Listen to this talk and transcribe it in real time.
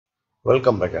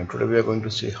Welcome back, and today we are going to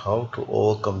see how to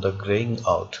overcome the graying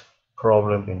out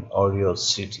problem in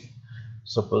Audacity.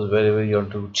 Suppose wherever you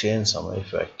want to change some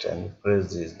effect and you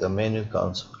press this, the menu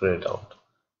comes grayed out.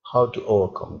 How to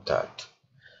overcome that?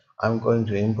 I'm going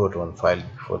to import one file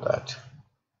before that.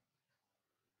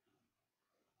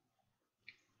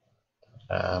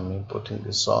 I'm importing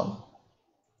this song.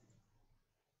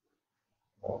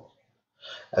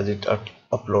 As it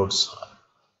uploads,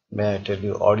 may I tell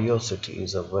you, Audacity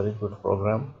is a very good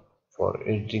program for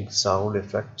editing sound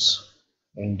effects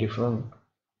in different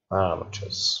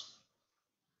parameters.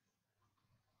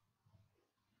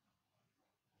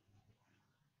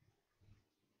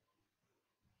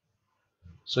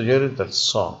 So here is that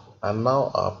song, and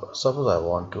now suppose I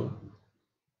want to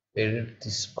edit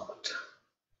this part.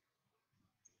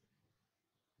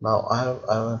 Now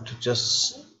I want to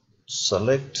just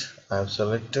select. I have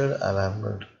selected, and I'm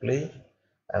going to play,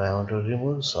 and I want to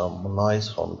remove some noise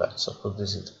from that. Suppose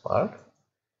this is the part,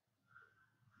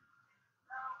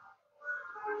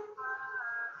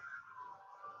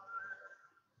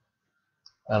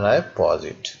 and I pause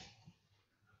it.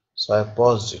 So I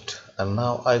paused it, and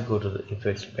now I go to the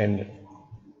effects menu,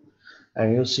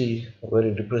 and you see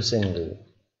very depressingly,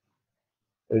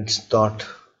 it's not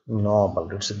normal.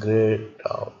 It's grayed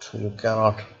out. You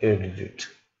cannot edit it.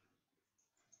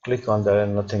 Click on that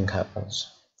and nothing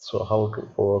happens. So how to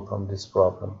overcome this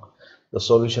problem? The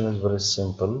solution is very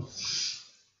simple.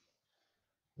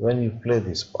 When you play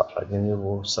this part, again you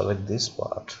will select this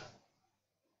part,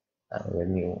 and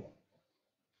when you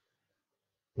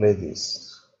play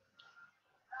this,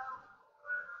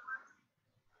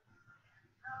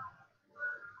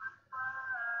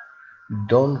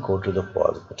 don't go to the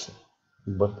pause button,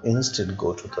 but instead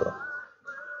go to the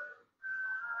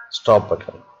stop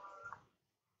button,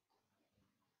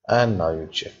 and now you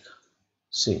check.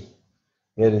 See,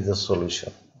 here is the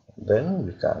solution. Then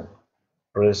you can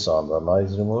press on the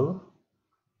noise removal,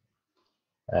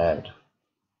 and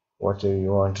whatever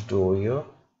you want to do over here,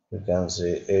 you can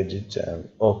say edit and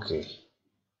OK.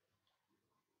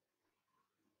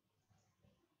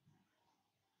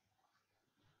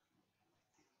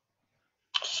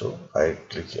 So I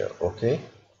click here OK,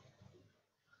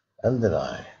 and then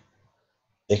I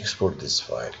export this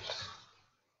file.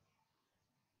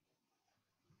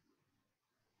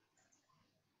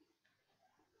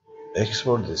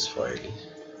 Export this file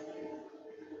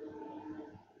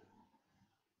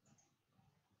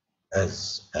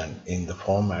as and in the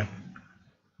format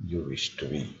you wish to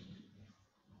be.